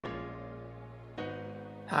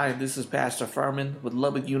Hi, this is Pastor Furman with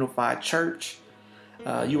Lubbock Unified Church.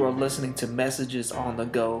 You are listening to Messages on the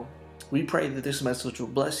Go. We pray that this message will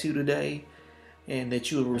bless you today and that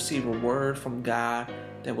you will receive a word from God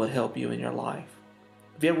that will help you in your life.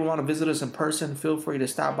 If you ever want to visit us in person, feel free to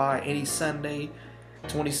stop by any Sunday,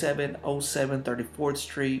 2707 34th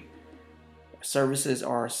Street. Services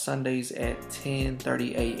are Sundays at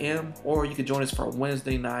 10:30 a.m. or you can join us for a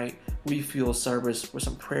Wednesday night refuel service with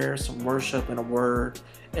some prayer, some worship, and a word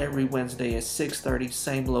every Wednesday at 6:30,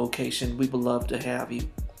 same location. We would love to have you.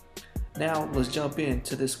 Now, let's jump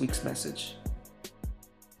into this week's message.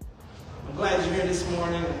 I'm glad you're here this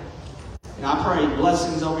morning. And I pray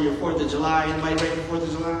blessings over your 4th of July. Anybody ready for 4th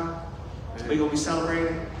of July? We going to be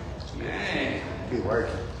celebrating? Man. Be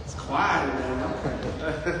working. It's quiet,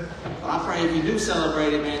 man. I pray if you do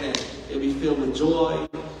celebrate it, man, that it'll be filled with joy,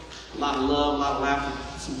 a lot of love, a lot of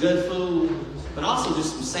laughter, some good food, but also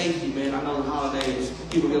just some safety, man. I know the holidays,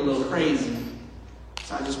 people get a little crazy.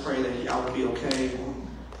 So I just pray that y'all will be okay.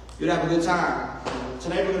 You'll have a good time.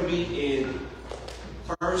 Today we're going to be in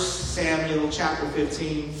 1 Samuel chapter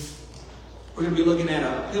 15. We're going to be looking at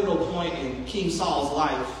a pivotal point in King Saul's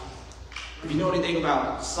life. If you know anything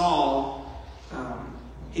about Saul,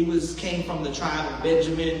 he came from the tribe of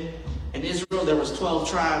Benjamin. In Israel, there was 12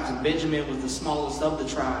 tribes, and Benjamin was the smallest of the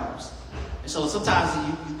tribes. And so sometimes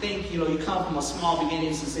you think, you come from a small beginning,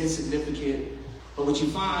 it's insignificant. But what you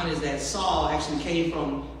find is that Saul actually came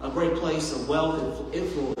from a great place of wealth and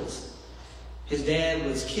influence. His dad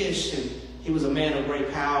was Kish, and he was a man of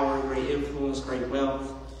great power, great influence, great wealth.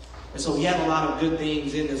 And so he had a lot of good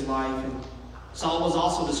things in his life. And Saul was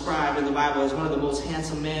also described in the Bible as one of the most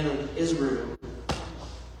handsome men of Israel.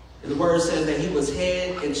 And the word says that he was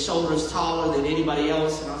head and shoulders taller than anybody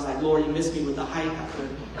else. And I was like, Lord, you missed me with the height. I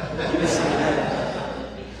couldn't give me some of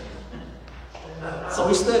that. So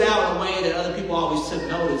he stood out in a way that other people always took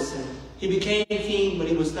notice. And he became king when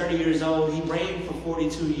he was 30 years old. He reigned for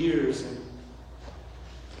 42 years. And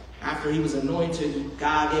after he was anointed,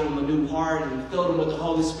 God gave him a new heart and filled him with the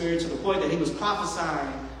Holy Spirit to the point that he was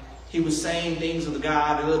prophesying. He was saying things of the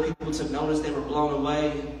God, and other people took notice. They were blown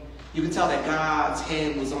away. You can tell that God's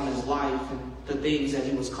hand was on his life and the things that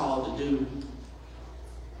he was called to do.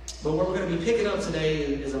 But what we're going to be picking up today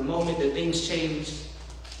is a moment that things changed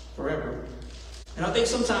forever. And I think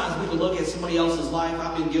sometimes we can look at somebody else's life.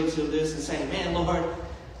 I've been guilty of this and say, man, Lord,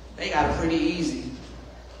 they got it pretty easy.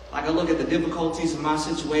 Like I look at the difficulties of my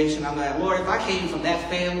situation. I'm like, Lord, if I came from that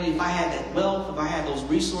family, if I had that wealth, if I had those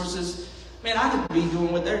resources, man, I could be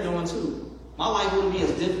doing what they're doing too. My life wouldn't be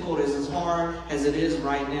as difficult, as hard as it is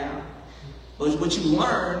right now. But what you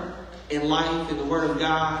learn in life, in the Word of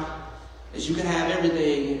God, is you can have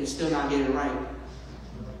everything and still not get it right.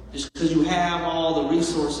 Just because you have all the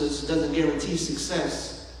resources doesn't guarantee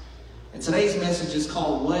success. And today's message is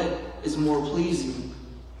called, What is More Pleasing?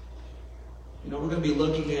 We're going to be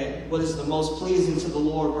looking at what is the most pleasing to the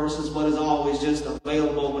Lord versus what is always just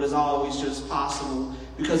available, what is always just possible.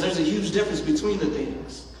 Because there's a huge difference between the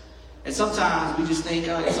things. And sometimes we just think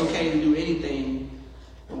it's okay to do anything,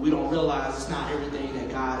 but we don't realize it's not everything that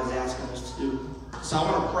God is asking us to do. So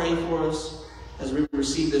I want to pray for us as we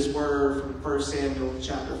receive this word from 1 Samuel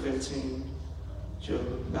chapter 15. You'll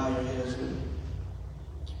bow your heads with me.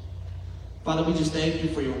 Father, we just thank you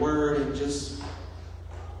for your word and just,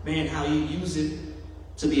 man, how you use it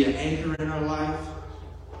to be an anchor in our life,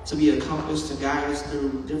 to be a compass to guide us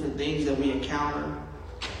through different things that we encounter.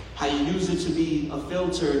 How you use it to be a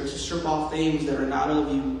filter to strip off things that are not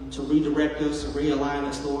of you, to redirect us and realign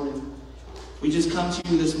us, Lord. And we just come to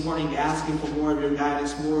you this morning asking for more of your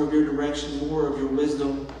guidance, more of your direction, more of your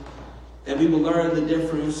wisdom, that we will learn the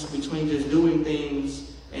difference between just doing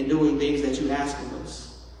things and doing things that you ask of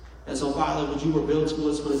us. And so, Father, would you reveal to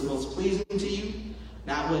us what is most pleasing to you,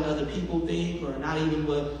 not what other people think or not even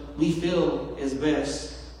what we feel is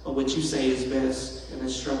best, but what you say is best, and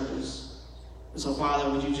instruct us. And so, Father,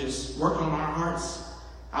 would you just work on our hearts?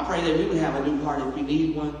 I pray that we would have a new heart if we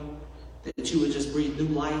need one, that you would just breathe new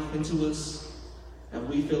life into us. If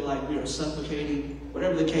we feel like we are suffocating,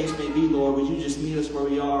 whatever the case may be, Lord, would you just meet us where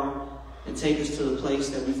we are and take us to the place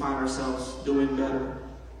that we find ourselves doing better.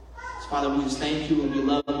 So, Father, we just thank you and we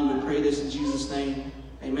love you and pray this in Jesus' name.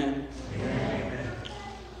 Amen. Amen.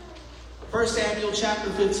 1 Samuel chapter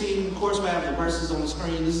 15, of course we have the verses on the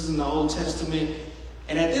screen. This is in the Old Testament.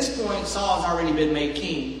 And at this point, Saul has already been made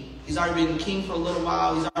king. He's already been king for a little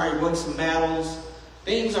while. He's already won some battles.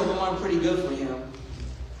 Things are going pretty good for him.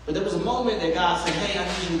 But there was a moment that God said, hey, I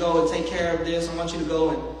need you to go and take care of this. I want you to go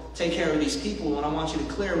and take care of these people, and I want you to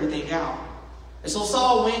clear everything out. And so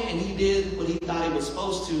Saul went and he did what he thought he was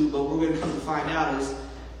supposed to, but what we're going to come to find out is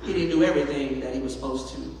he didn't do everything that he was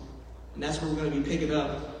supposed to. And that's where we're going to be picking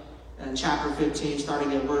up in chapter 15,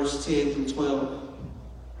 starting at verse 10 through 12.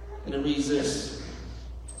 And it reads this.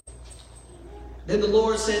 Then the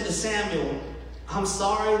Lord said to Samuel, I'm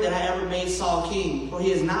sorry that I ever made Saul king, for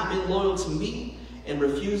he has not been loyal to me and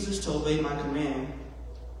refuses to obey my command.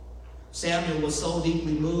 Samuel was so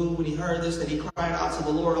deeply moved when he heard this that he cried out to the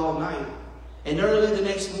Lord all night. And early the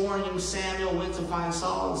next morning, Samuel went to find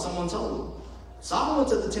Saul, and someone told him. Saul went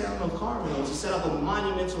to the town of Carmel to set up a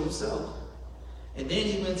monument to himself. And then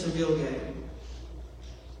he went to Gilgal.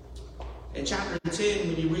 In chapter 10,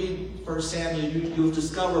 when you read 1 Samuel, you'll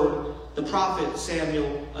discover the prophet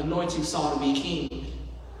Samuel anointing Saul to be king.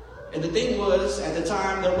 And the thing was, at the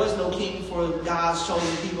time, there was no king for God's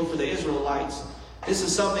chosen people, for the Israelites. This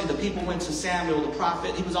is something the people went to Samuel, the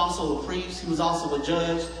prophet. He was also a priest. He was also a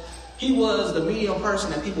judge. He was the medium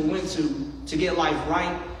person that people went to get life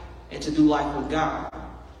right and to do life with God.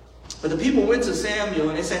 But the people went to Samuel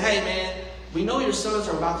and they said, hey man, we know your sons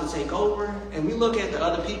are about to take over. And we look at the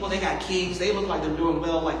other people, they got kings. They look like they're doing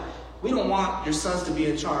well. Like, we don't want your sons to be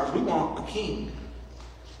in charge. We want a king.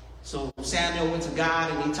 So Samuel went to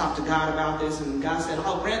God and he talked to God about this. And God said,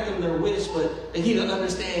 I'll grant them their wish, but they need to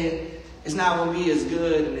understand it's not going to be as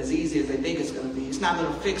good and as easy as they think it's going to be. It's not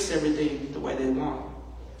going to fix everything the way they want.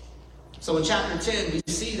 So in chapter 10, we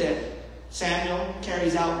see that Samuel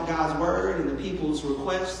carries out God's word and the people's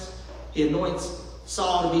request. He anoints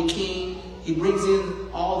Saul to be king. He brings in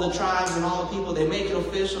all the tribes and all the people. They make it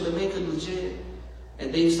official. They make it legit.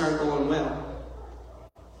 And things start going well.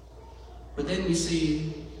 But then we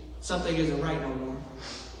see something isn't right no more.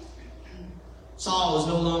 Saul is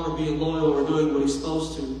no longer being loyal or doing what he's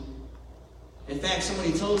supposed to. In fact,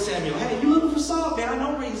 somebody told Samuel, hey, you looking for Saul? Man, I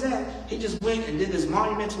know where he's at. He just went and did this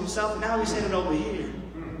monument to himself, and now he's headed over here.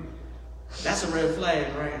 That's a red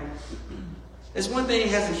flag, right? It's one thing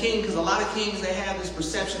as a king, because a lot of kings, they have this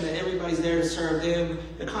perception that everybody's there to serve them.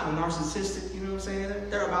 They're kind of narcissistic, you know what I'm saying?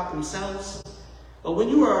 They're about themselves. But when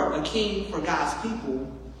you are a king for God's people,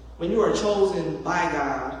 when you are chosen by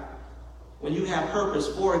God, when you have purpose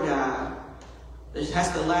for God, that's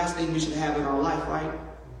the last thing we should have in our life, right?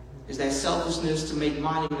 Is that selfishness to make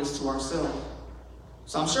monuments to ourselves.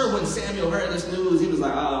 So I'm sure when Samuel heard this news, he was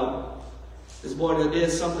like, oh, this boy that did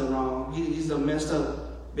something wrong. He's done messed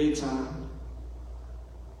up big time.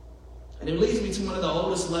 And it leads me to one of the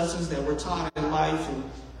oldest lessons that we're taught in life, and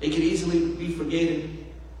it can easily be forgotten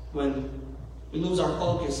when we lose our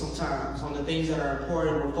focus sometimes on the things that are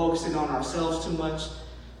important. We're focusing on ourselves too much.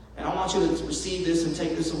 And I want you to receive this and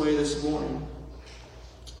take this away this morning.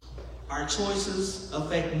 Our choices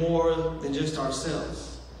affect more than just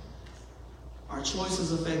ourselves. Our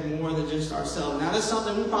choices affect more than just ourselves. Now, that's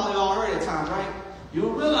something we probably all heard at times, right? You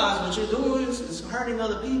don't realize what you're doing is hurting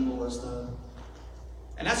other people and stuff.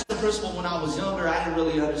 And that's the principle when I was younger, I didn't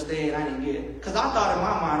really understand, I didn't get it. Because I thought in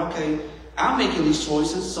my mind, okay, I'm making these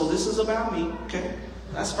choices, so this is about me, okay?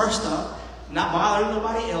 That's first up. Not bothering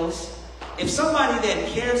nobody else. If somebody that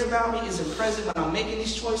cares about me isn't present when I'm making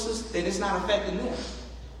these choices, then it's not affecting them.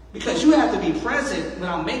 Because you have to be present when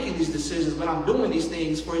I'm making these decisions, when I'm doing these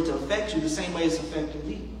things, for it to affect you the same way it's affecting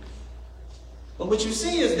me. But what you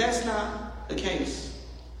see is that's not the case.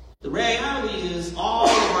 The reality is all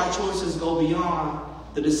of our choices go beyond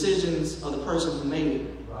the decisions of the person who made it.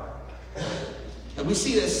 And we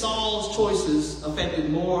see that Saul's choices affected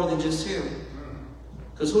more than just him.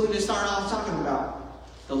 Because who did it start off talking about?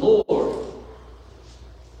 The Lord.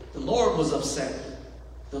 The Lord was upset.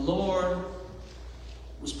 The Lord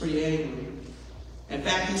was pretty angry. In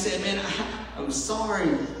fact, he said, man, I'm sorry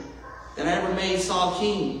that I ever made Saul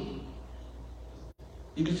king.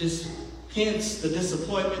 You could just hence the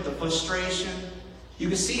disappointment, the frustration. You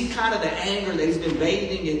can see kind of the anger that he's been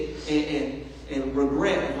bathing and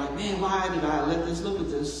regret. Like, man, why did I let this? Look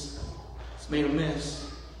at this. It's made a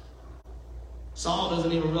mess. Saul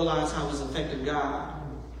doesn't even realize how it's affected God.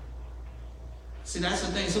 See, that's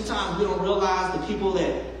the thing. Sometimes we don't realize the people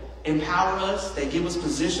that empower us, that give us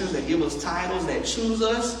positions, that give us titles, that choose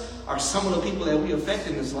us, are some of the people that we affect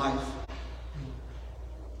in this life.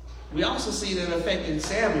 We also see that it affected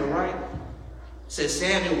Samuel, right? It says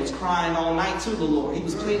Samuel was crying all night to the Lord. He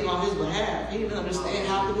was pleading on his behalf. He didn't understand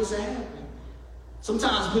how could this happen.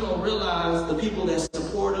 Sometimes we don't realize the people that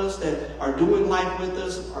support us, that are doing life with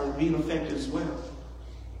us, are being affected as well.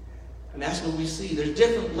 And that's what we see. There's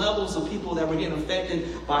different levels of people that were getting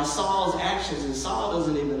affected by Saul's actions, and Saul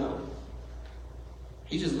doesn't even know.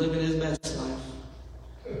 He's just living his best life.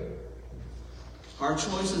 Our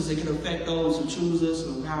choices, it can affect those who choose us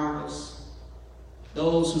and empower us,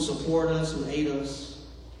 those who support us, who hate us.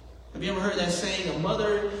 Have you ever heard that saying, a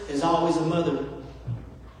mother is always a mother?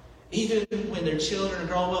 Even when their children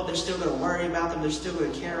grow up, they're still going to worry about them. They're still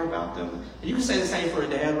going to care about them. And you can say the same for a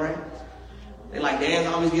dad, right? They like dads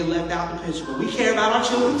always get left out the picture, but we care about our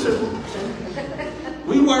children too.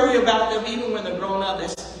 We worry about them even when they're grown up.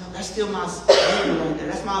 That's still my baby right there.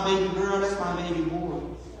 That's my baby girl. That's my baby boy.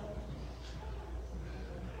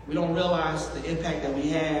 We don't realize the impact that we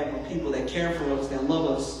have on people that care for us, that love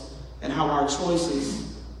us, and how our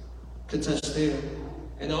choices can touch them.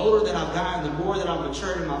 And the older that I've gotten, the more that I've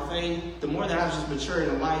matured in my faith, the more that I've just matured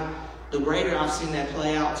in life, the greater I've seen that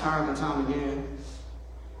play out time and time again.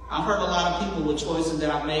 I've heard a lot of people with choices that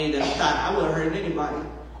I've made that I thought I wouldn't hurt anybody.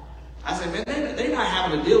 I said, man, they're not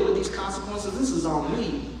having to deal with these consequences. This is on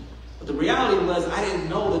me. But the reality was I didn't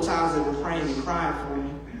know the times they were praying and crying for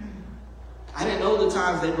me. I didn't know the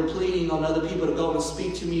times they were pleading on other people to go and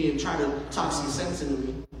speak to me and try to talk some sense into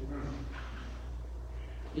me.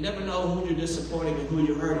 You never know who you're disappointing and who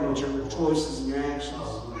you're hurting with your choices and your actions.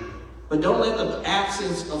 But don't let the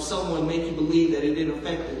absence of someone make you believe that it didn't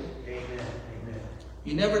affect them.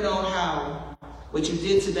 You never know how what you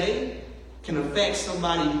did today can affect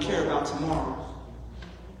somebody you care about tomorrow.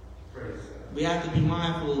 We have to be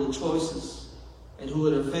mindful of the choices and who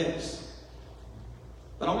it affects.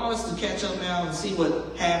 But I want us to catch up now and see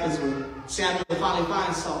what happens when Samuel finally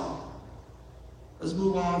finds Saul. Let's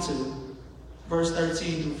move on to verse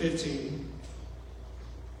 13 through 15.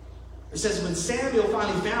 It says, when Samuel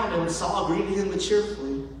finally found him, Saul greeted him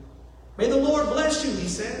cheerfully. May the Lord bless you, he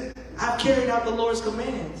said. I've carried out the Lord's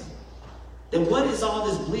commands. Then what is all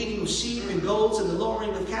this bleating of sheep and goats and the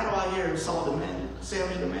lowering of cattle I hear? Samuel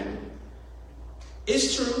demanded.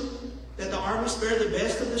 It's true that the army spared the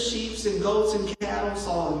best of the sheep and goats and cattle,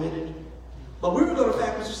 Saul admitted. But we were going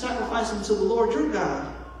to sacrifice them to the Lord your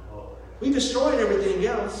God. We destroyed everything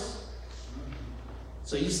else.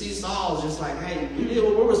 So you see Saul's just like, hey, we did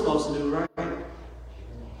what we were supposed to do, right?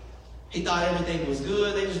 He thought everything was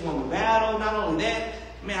good. They just won the battle. Not only that,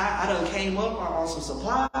 man, I done came up on some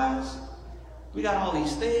supplies. We got all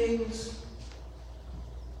these things.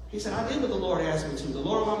 He said, I did what the Lord asked me to. The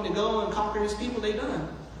Lord wanted me to go and conquer his people. They done.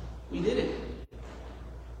 We did it.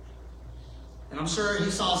 And I'm sure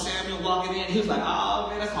he saw Samuel walking in. He was like, oh,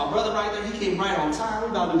 man, that's my brother right there. He came right on time. We're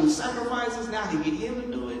about to do these sacrifices. Now he get him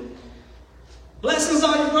to do it. Blessings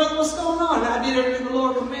on you, brother. What's going on? And I did everything the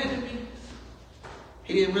Lord commanded me.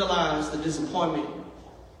 He didn't realize the disappointment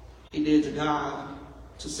he did to God,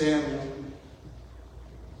 to Samuel.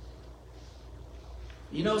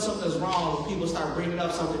 You know something's wrong when people start bringing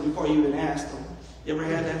up something before you even ask them. You ever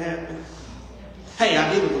had that happen? Hey,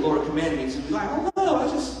 I did what the Lord commanded me to. You're like, oh no, I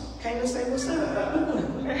just came to say what's up.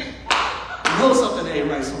 You know something ain't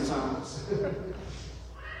right sometimes.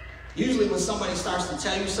 Usually when somebody starts to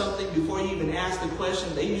tell you something before you even ask the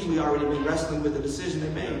question, they usually already been wrestling with the decision they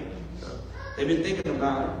made. They've been thinking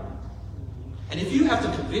about it. And if you have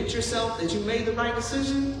to convince yourself that you made the right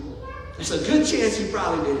decision, there's a good chance you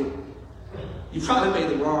probably didn't. You probably made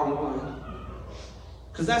the wrong one.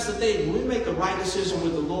 Because that's the thing. When we make the right decision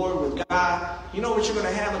with the Lord, with God, you know what you're going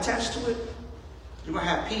to have attached to it? You're going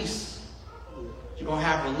to have peace. You're going to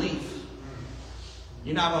have relief.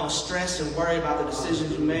 You're not going to stress and worry about the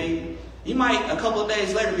decisions you made. You might, a couple of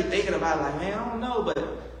days later, be thinking about it like, man, I don't know. But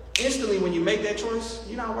instantly when you make that choice,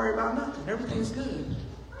 you're not worried about nothing. Everything's good.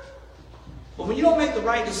 But when you don't make the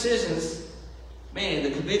right decisions, man,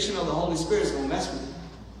 the conviction of the Holy Spirit is going to mess with you.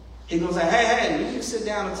 He's going to say, hey, you need to sit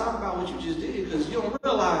down and talk about what you just did because you don't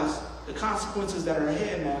realize the consequences that are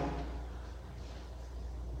ahead now.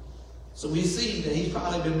 So we see that he's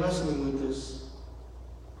probably been wrestling with this.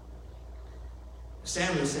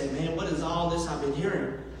 Samuel said, man, what is all this I've been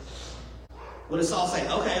hearing? What does Saul say?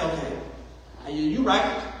 Okay. You're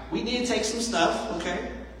right. We did take some stuff,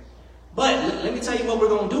 okay? But let me tell you what we're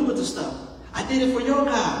going to do with the stuff. I did it for your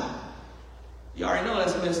God. You already know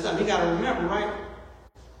that's messed up. You got to remember, right?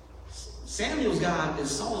 Samuel's God is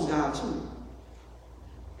Saul's God too.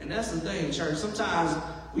 And that's the thing, church. Sometimes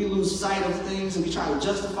we lose sight of things and we try to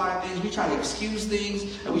justify things. We try to excuse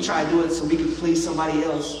things and we try to do it so we can please somebody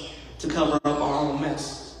else to cover up our own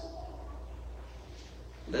mess.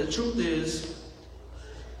 The truth is,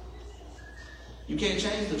 you can't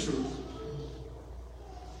change the truth.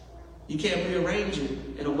 You can't rearrange it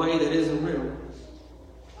in a way that isn't real.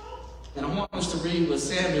 And I want us to read what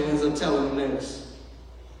Samuel ends up telling them next.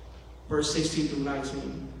 Verse 16 through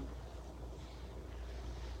 19.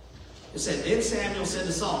 It said, then Samuel said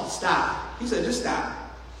to Saul, stop. He said, just stop.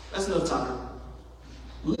 That's enough talking.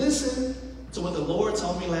 Listen to what the Lord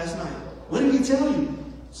told me last night. What did he tell you?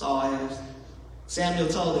 Saul asked. Samuel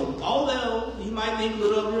told him, although you might think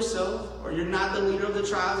little of yourself, or you're not the leader of the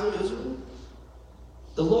tribes of Israel,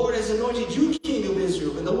 The Lord has anointed you king of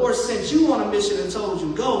Israel, and the Lord sent you on a mission and told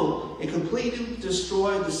you, go and completely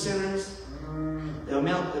destroy the sinners, the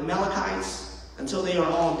Amalekites, until they are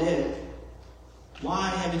all dead. Why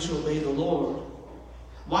haven't you obeyed the Lord?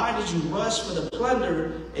 Why did you rush for the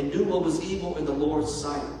plunder and do what was evil in the Lord's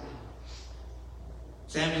sight?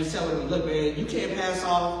 Samuel's telling him, look, man, you can't pass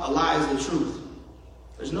off a lie as the truth.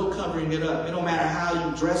 There's no covering it up. It don't matter how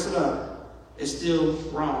you dress it up. It's still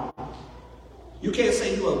wrong. You can't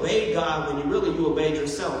say you obeyed God when you obeyed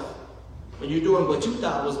yourself. When you're doing what you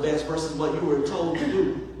thought was best versus what you were told to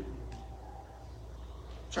do.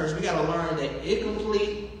 Church, we got to learn that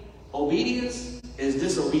incomplete obedience is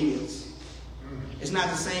disobedience. It's not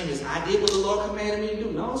the same as I did what the Lord commanded me to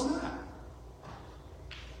do. No, it's not.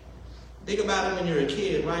 Think about it when you're a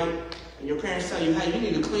kid, right? And your parents tell you, hey, you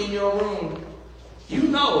need to clean your room. You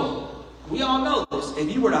know, we all know this.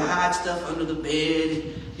 If you were to hide stuff under the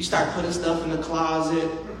bed, you start putting stuff in the closet,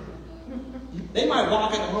 they might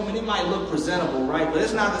walk in the room and it might look presentable, right? But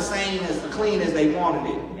it's not the same as clean as they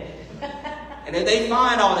wanted it. And if they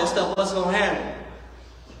find all that stuff, what's going to happen?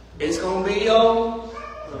 It's going to be your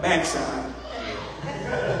backside.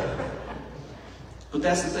 But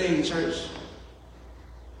that's the thing, church.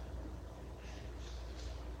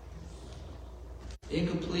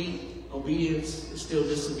 Incomplete obedience is still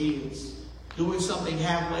disobedience. Doing something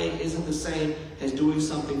halfway isn't the same as doing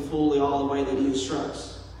something fully all the way that he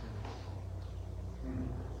instructs.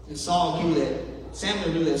 And Samuel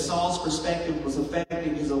knew that Saul's perspective was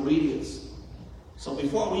affecting his obedience. So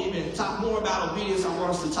before we even talk more about obedience, I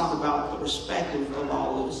want us to talk about the perspective of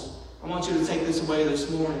all this. I want you to take this away this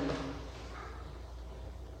morning.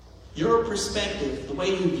 Your perspective, the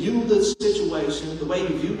way you view the situation, the way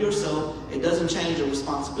you view yourself, it doesn't change your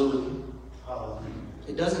responsibility.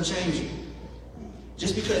 It doesn't change you.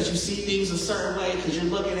 Just because you see things a certain way, because you're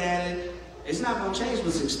looking at it, it's not going to change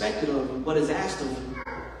what's expected of you, what is asked of you.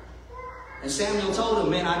 And Samuel told him,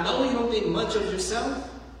 man, I know you don't think much of yourself,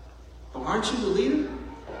 but aren't you the leader?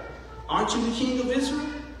 Aren't you the king of Israel?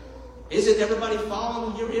 Isn't everybody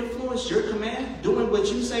following your influence, your command, doing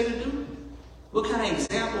what you say to do? What kind of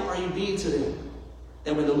example are you being to them?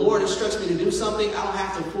 That when the Lord instructs me to do something, I don't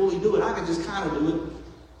have to fully do it. I can just kind of do it,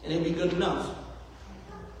 and it'll be good enough.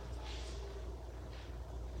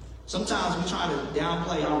 Sometimes we try to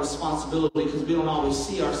downplay our responsibility because we don't always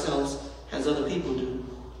see ourselves as other people do.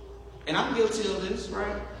 And I'm guilty of this,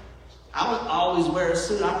 right? I don't always wear a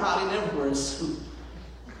suit. I probably never wear a suit.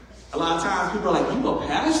 A lot of times people are like, you a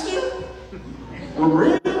pastor? For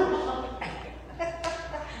real?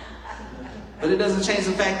 But it doesn't change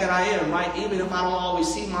the fact that I am, right? Even if I don't always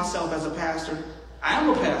see myself as a pastor, I am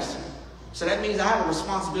a pastor. So that means I have a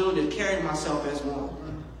responsibility to carry myself as one.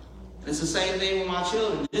 And it's the same thing with my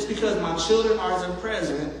children. Just because my children are their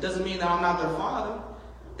president doesn't mean that I'm not their father.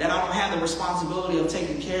 That I don't have the responsibility of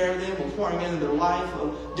taking care of them, of pouring into their life,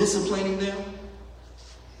 of disciplining them.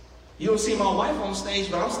 You don't see my wife on stage,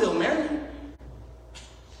 but I'm still married.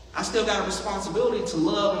 I still got a responsibility to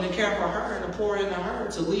love and to care for her and to pour into her,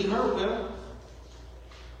 to lead her well.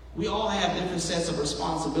 We all have different sets of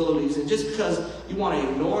responsibilities, and just because you want to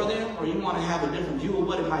ignore them or you want to have a different view of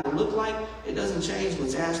what it might look like, it doesn't change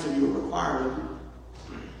what's asked of you or required of you.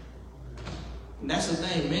 And that's the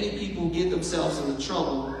thing. Many people get themselves into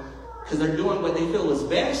trouble because they're doing what they feel is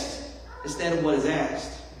best instead of what is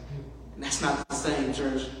asked. And that's not the same,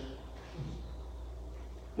 church.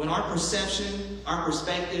 When our perception, our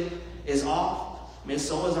perspective is off, man,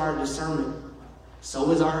 so is our discernment.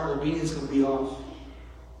 So is our obedience going to be off.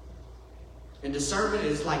 And discernment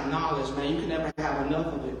is like knowledge, man. You can never have enough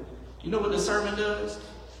of it. You know what discernment does?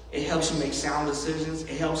 It helps you make sound decisions.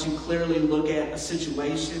 It helps you clearly look at a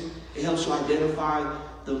situation. It helps you identify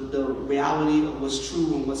the reality of what's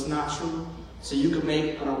true and what's not true, so you can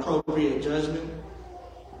make an appropriate judgment.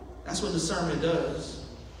 That's what discernment does.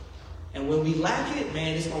 And when we lack it,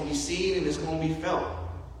 man, it's going to be seen and it's going to be felt.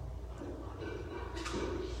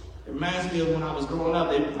 It reminds me of when I was growing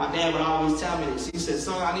up. My dad would always tell me this. He said,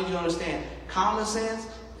 son, I need you to understand, common sense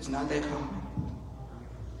is not that common.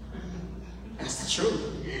 That's the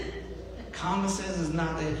truth. Common sense is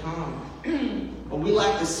not that common. When we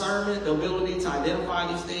lack discernment, the ability to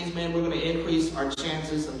identify these things, man, we're going to increase our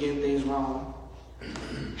chances of getting things wrong.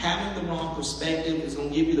 Having the wrong perspective is going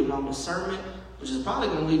to give you the wrong discernment, which is probably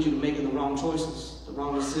going to lead you to making the wrong choices, the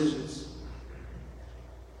wrong decisions.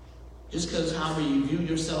 Just because however you view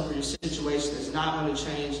yourself or your situation is not going to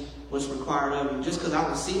change what's required of you. Just because I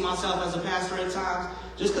don't see myself as a pastor at times,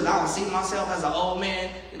 just because I don't see myself as an old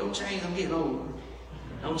man, it don't change I'm getting older.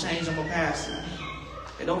 It don't change I'm a pastor.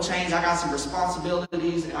 It don't change I got some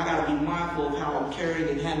responsibilities and I got to be mindful of how I'm carrying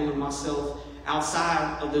and handling myself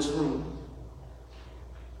outside of this room.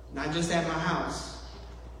 Not just at my house,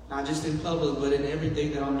 not just in public, but in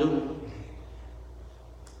everything that I'm doing.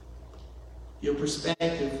 Your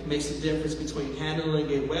perspective makes a difference between handling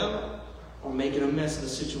it well or making a mess of the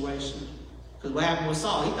situation. Because what happened with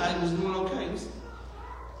Saul, he thought he was doing okay.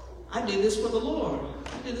 I did this for the Lord.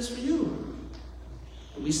 I did this for you.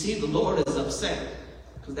 And we see the Lord is upset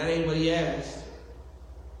because that ain't what he asked.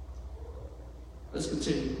 Let's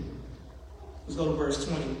continue. Let's go to verse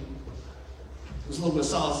 20. Let's look what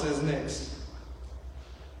Saul says next.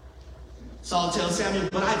 Saul tells Samuel,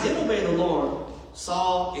 but I did obey the Lord.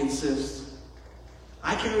 Saul insists.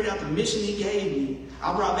 I carried out the mission he gave me.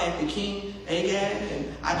 I brought back the king, Agag,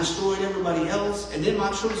 and I destroyed everybody else. And then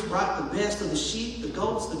my troops brought the best of the sheep, the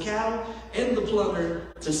goats, the cattle, and the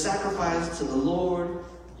plunder to sacrifice to the Lord,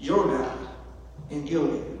 your God, in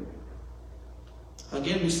Gilgal.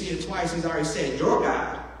 Again, we see it twice. He's already said, your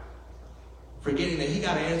God, forgetting that he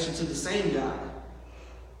got to answer to the same God.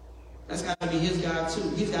 That's got to be his God too.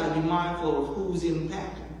 He's got to be mindful of who's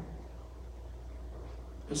impacting.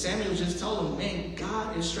 And Samuel just told him, man,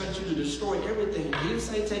 God instructs you to destroy everything. He didn't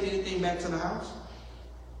say take anything back to the house.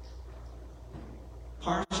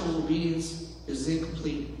 Partial obedience is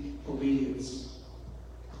incomplete obedience.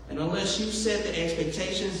 And unless you set the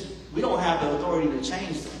expectations, we don't have the authority to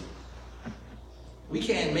change them. We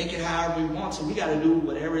can't make it however we want to. We got to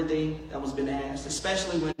do everything that was been asked,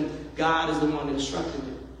 especially when God is the one that instructed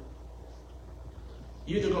it.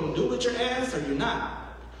 You're either going to do what you're asked or you're not.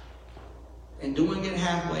 And doing it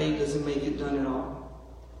halfway doesn't make it done at all.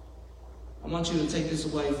 I want you to take this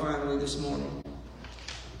away finally this morning.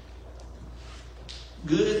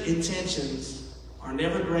 Good intentions are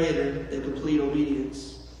never greater than complete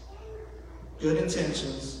obedience. Good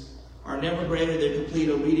intentions are never greater than complete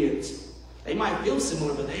obedience. They might feel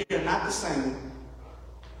similar, but they are not the same.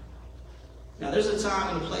 Now, there's a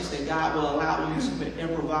time and a place that God will allow you to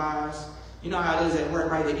improvise. You know how it is at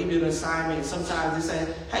work, right? They give you an assignment, and sometimes they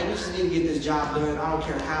say, hey, we just need to get this job done. I don't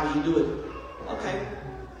care how you do it. Okay.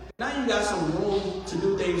 Now you got some room to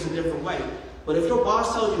do things a different way. But if your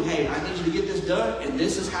boss told you, hey, I need you to get this done, and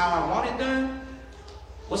this is how I want it done,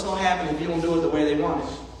 what's going to happen if you don't do it the way they want it?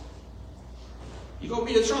 You're going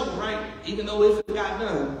to be in trouble, right? Even though if it got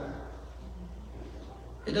done.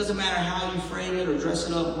 It doesn't matter how you frame it or dress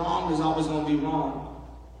it up. Wrong is always going to be wrong.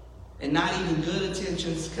 And not even good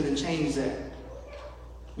intentions can change that.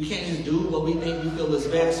 We can't just do what we think we feel is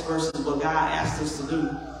best versus what God asked us to do.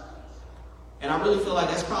 And I really feel like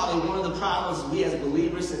that's probably one of the problems we as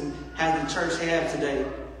believers and as the church have today.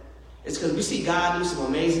 It's because we see God do some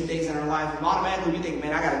amazing things in our life, and automatically we think,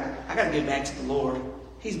 man, I gotta get back to the Lord.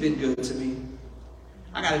 He's been good to me.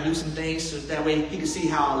 I gotta do some things so that way He can see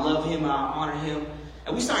how I love Him, how I honor Him.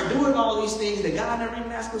 And we start doing all these things that God never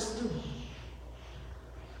even asked us to do.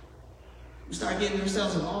 We start getting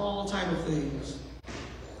ourselves in all type of things.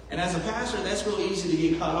 And as a pastor, that's real easy to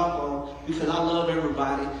get caught up on because I love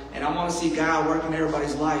everybody and I want to see God work in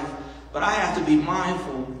everybody's life. But I have to be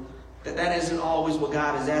mindful that that isn't always what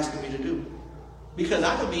God is asking me to do. Because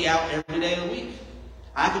I could be out every day of the week.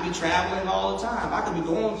 I could be traveling all the time. I could be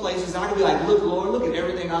going places and I could be like, look, Lord, look at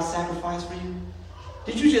everything I sacrificed for you.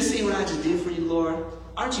 Did you just see what I just did for you, Lord?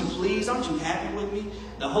 Aren't you pleased? Aren't you happy with me?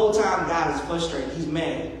 The whole time God is frustrated. He's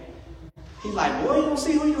mad. He's like, boy, you don't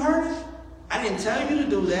see who you hurting? I didn't tell you to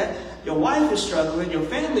do that. Your wife is struggling. Your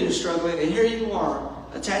family is struggling. And here you are,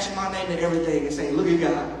 attaching my name to everything and saying, look at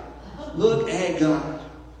God. Look at God.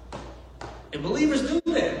 And believers do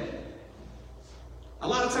that. A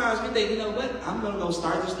lot of times we think, you know what? I'm going to go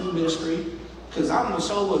start this new ministry because I'm going to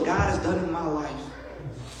show what God has done in my life.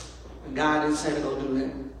 And God didn't say to go do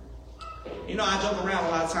that. You know, I joke around a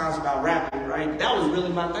lot of times about rapping, right? That was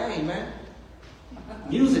really my thing, man.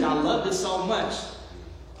 Music, I loved it so much.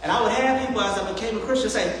 And I would have people as I became a Christian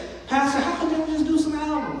say, Pastor, how come you don't just do some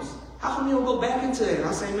albums? How come you don't go back into it? And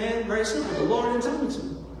I say, man, very simple. The Lord didn't tell me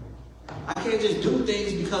to. I can't just do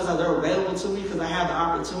things because they're available to me, because I have the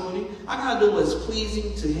opportunity. I got to do what's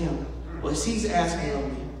pleasing to Him, what He's asking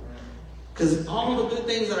of me. Because all the good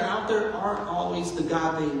things that are out there aren't always the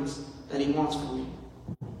God things that He wants from me.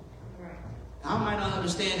 I might not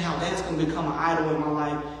understand how that's going to become an idol in my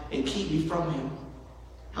life and keep me from Him.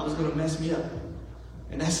 How it's going to mess me up.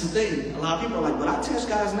 And that's the thing. A lot of people are like, but I attach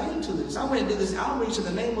God's name to this. I went and did this outreach in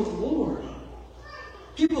the name of the Lord.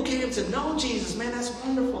 People came to know Jesus. Man, that's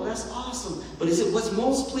wonderful. That's awesome. But is it what's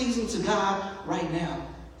most pleasing to God right now?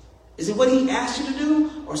 Is it what He asked you to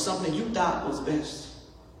do or something you thought was best?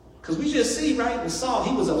 Because we just see, right, with Saul,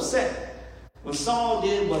 he was upset. When Saul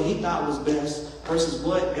did what he thought was best versus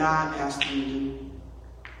what God asked him to do.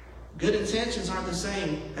 Good intentions aren't the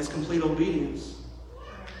same as complete obedience.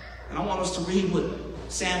 And I want us to read what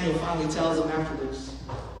Samuel finally tells him after this.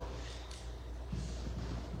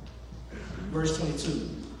 Verse 22.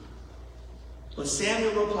 But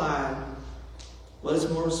Samuel replied, what is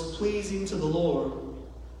most pleasing to the Lord,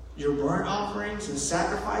 your burnt offerings and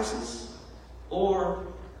sacrifices, or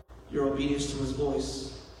your obedience to his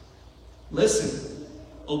voice? Listen,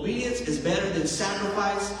 obedience is better than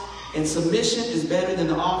sacrifice, and submission is better than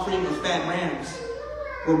the offering of fat rams.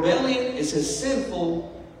 Rebellion is as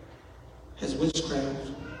sinful as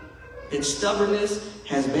witchcraft, and stubbornness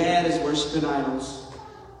as bad as worshiping idols.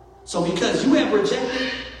 So because you have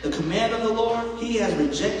rejected the command of the Lord, he has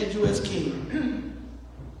rejected you as king.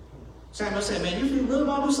 Samuel said, man, if you really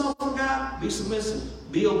want to do something for God, be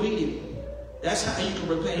submissive, be obedient. That's how you can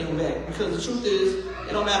repay him back. Because the truth is,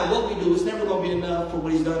 it don't matter what we do, it's never going to be enough for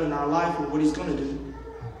what he's done in our life or what he's going to do.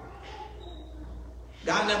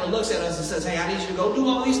 God never looks at us and says, hey, I need you to go do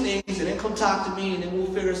all these things and then come talk to me and then we'll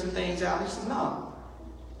figure some things out. He says, no,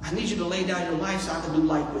 I need you to lay down your life so I can do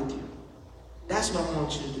life with you. That's what I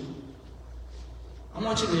want you to do. I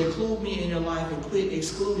want you to include me in your life and quit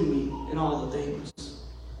excluding me in all the things.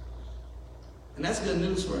 And that's good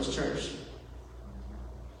news for us, church.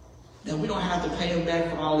 That we don't have to pay him back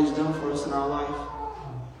for all he's done for us in our life.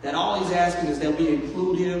 That all he's asking is that we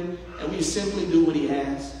include him and we simply do what he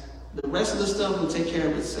asks. The rest of the stuff will take care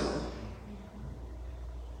of itself.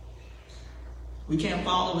 We can't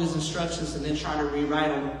follow his instructions and then try to rewrite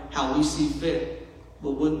them how we see fit,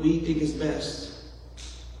 but what we think is best.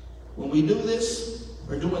 When we do this,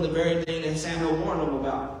 we're doing the very thing that Samuel warned them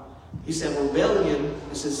about. He said rebellion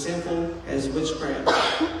is as sinful as witchcraft.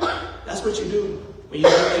 That's what you do when you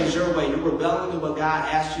do things your way. You're rebelling against what God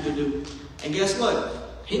asked you to do. And guess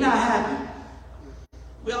what? He's not happy.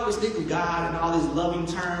 We always think of God in all these loving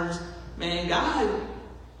terms. Man, God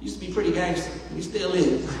used to be pretty gangster. He still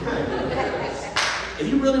is. If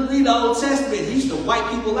you really read the Old Testament, he used to wipe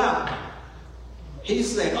people out. He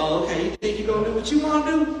used to say, oh, okay, you think you're going to do what you want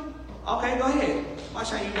to do? Okay, go ahead.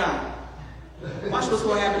 Watch how you die. Watch what's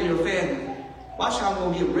going to happen to your family. Watch how I'm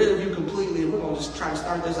going to get rid of you completely and we're going to just try to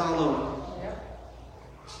start this all over.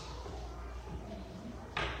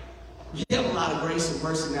 You have a lot of grace and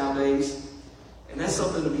mercy nowadays, and that's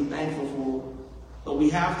something to be thankful for. But we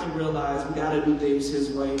have to realize we got to do things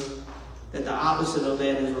his way, that the opposite of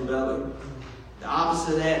that is rebellion. The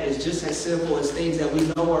opposite of that is just as sinful as things that we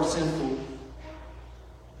know are sinful.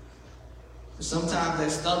 And sometimes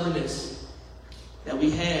that stubbornness that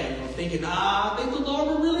we have of thinking, I think the Lord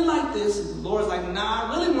would really like this. And the Lord's like,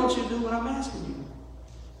 I really want you to do what I'm asking you.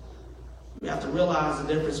 We have to realize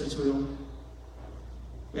the difference between them.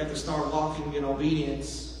 We have to start walking in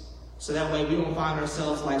obedience so that way we don't find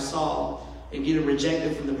ourselves like Saul and getting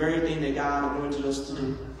rejected from the very thing that God anointed us to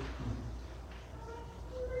do.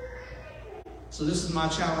 So this is my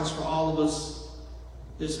challenge for all of us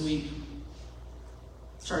this week.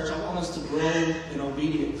 Church, I want us to grow in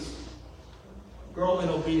obedience. Grow in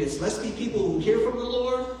obedience. Let's be people who hear from the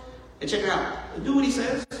Lord and check it out. Do what he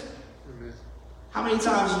says. How many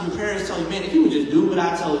times did your parents tell you, man, if you would just do what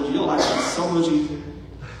I told you, your life would be so much easier?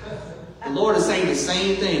 The Lord is saying the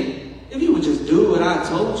same thing. If you would just do what I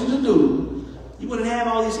told you to do, you wouldn't have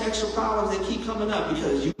all these extra problems that keep coming up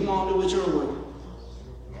because you won't do it your way.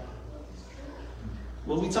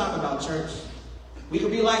 What we talk about, church? We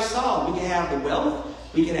could be like Saul. We can have the wealth.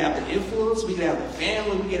 We can have the influence. We can have the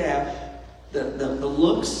family. We can have the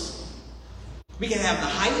looks. We can have the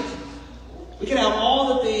height. We can have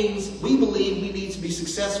all the things we believe we need to be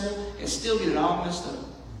successful and still get it all messed up.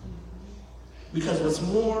 Because what's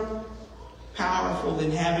more powerful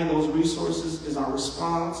than having those resources is our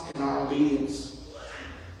response and our obedience.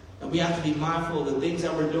 And we have to be mindful of the things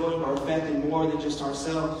that we're doing are affecting more than just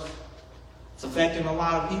ourselves. It's affecting a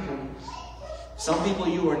lot of people. Some people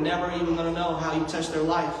you are never even going to know how you touched their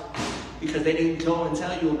life because they didn't go and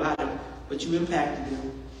tell you about it, but you impacted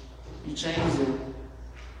them. You changed them.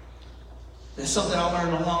 That's something I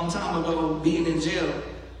learned a long time ago being in jail.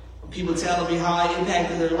 People telling me how I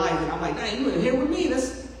impacted their life, and I'm like, dang, you were here with me.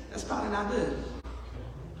 That's probably not good.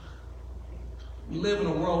 We live in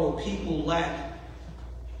a world where people lack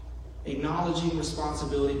acknowledging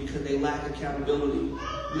responsibility because they lack accountability.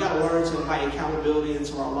 We got to learn to invite accountability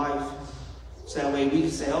into our life. So that way we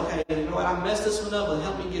can say, okay, you know what, I messed this one up, but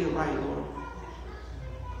help me get it right, Lord.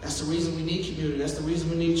 That's the reason we need community. That's the reason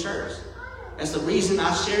we need church. That's the reason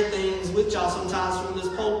I share things with y'all sometimes from this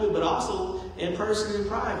pulpit, but also in person and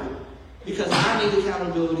private. Because I need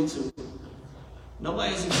accountability too.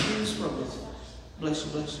 Nobody's excused from it. Bless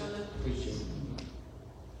you, bless you.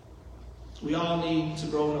 We all need to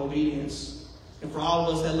grow in obedience. And for all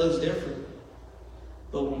of us, that looks different.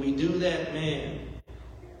 But when we do that, man,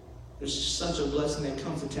 there's such a blessing that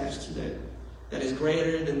comes attached to that. That is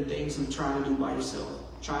greater than things of trying to do by yourself,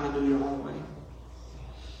 trying to do your own way.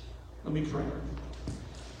 Let me pray.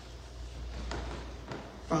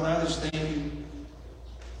 Father, I just thank you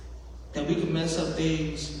that we can mess up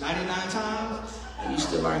things 99 times and you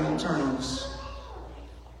still aren't going to turn on us.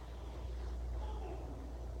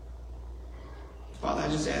 Father, I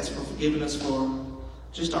just ask for forgiving us for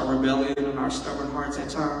just our rebellion and our stubborn hearts at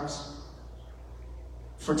times.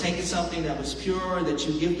 For taking something that was pure, that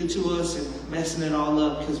you gifted to us, and messing it all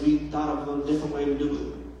up because we thought of a different way to do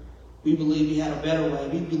it. We believed we had a better way.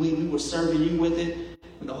 We believed we were serving you with it,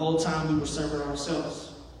 and the whole time we were serving ourselves.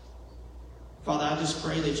 Father, I just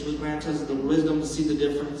pray that you would grant us the wisdom to see the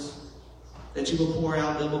difference, that you will pour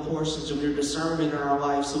out double portions of your discernment in our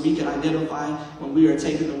life so we can identify when we are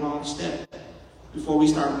taking the wrong step before we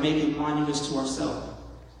start making monuments to ourselves.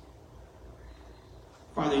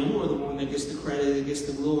 Father, you are the one that gets the credit, that gets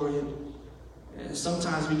the glory. And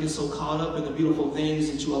sometimes we get so caught up in the beautiful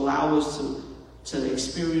things that you allow us to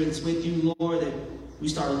experience with you, Lord, that we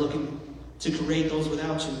start looking to create those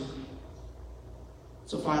without you.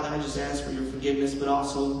 So, Father, I just ask for your forgiveness, but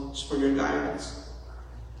also just for your guidance.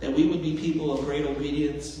 That we would be people of great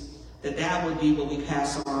obedience. That would be what we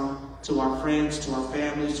pass on to our friends, to our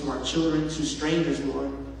families, to our children, to strangers,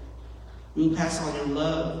 Lord. We would pass on your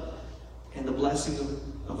love and the blessing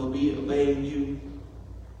of obeying you.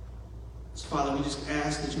 So, Father, we just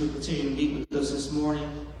ask that you would continue to meet with us this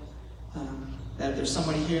morning. That if there's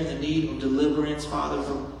somebody here in the need of deliverance, Father,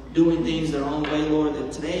 from doing things their own way, Lord,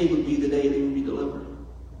 that today would be the day they would be delivered.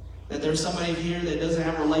 That there's somebody here that doesn't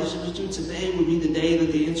have a relationship with you, today would be the day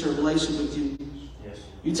that they enter a relationship with you. Yes.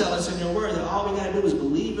 You tell us in your word that all we got to do is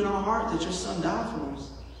believe in our heart that your son died for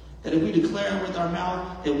us. That if we declare with our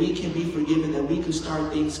mouth that we can be forgiven, that we can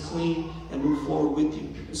start things clean and move forward with you.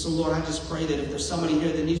 And so, Lord, I just pray that if there's somebody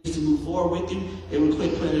here that needs to move forward with you, they would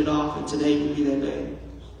quit putting it off, and today would be that day.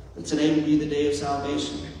 That today would be the day of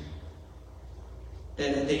salvation.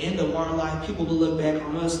 That at the end of our life, people will look back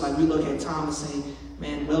on us like we look at Tom and say,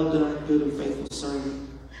 man, well done, good and faithful servant.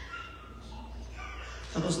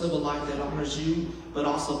 Help us live a life that honors you, but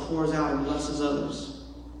also pours out and blesses others.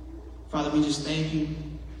 Father, we just thank you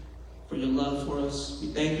for your love for us. We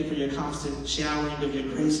thank you for your constant showering of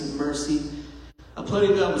your grace and mercy.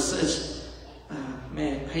 Putting up with such,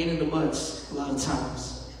 pain in the butts a lot of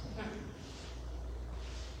times.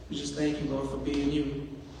 We just thank you, Lord, for being you,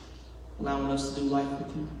 allowing us to do life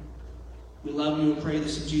with you. We love you and pray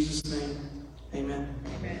this in Jesus' name. Amen.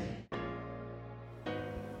 Amen.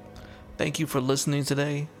 Thank you for listening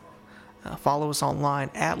today. Follow us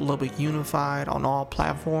online at Lubbock Unified on all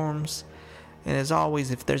platforms. And as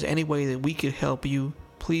always, if there's any way that we could help you,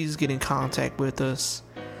 please get in contact with us.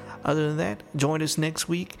 Other than that, join us next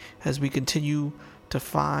week as we continue to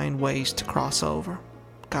find ways to cross over.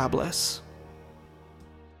 God bless.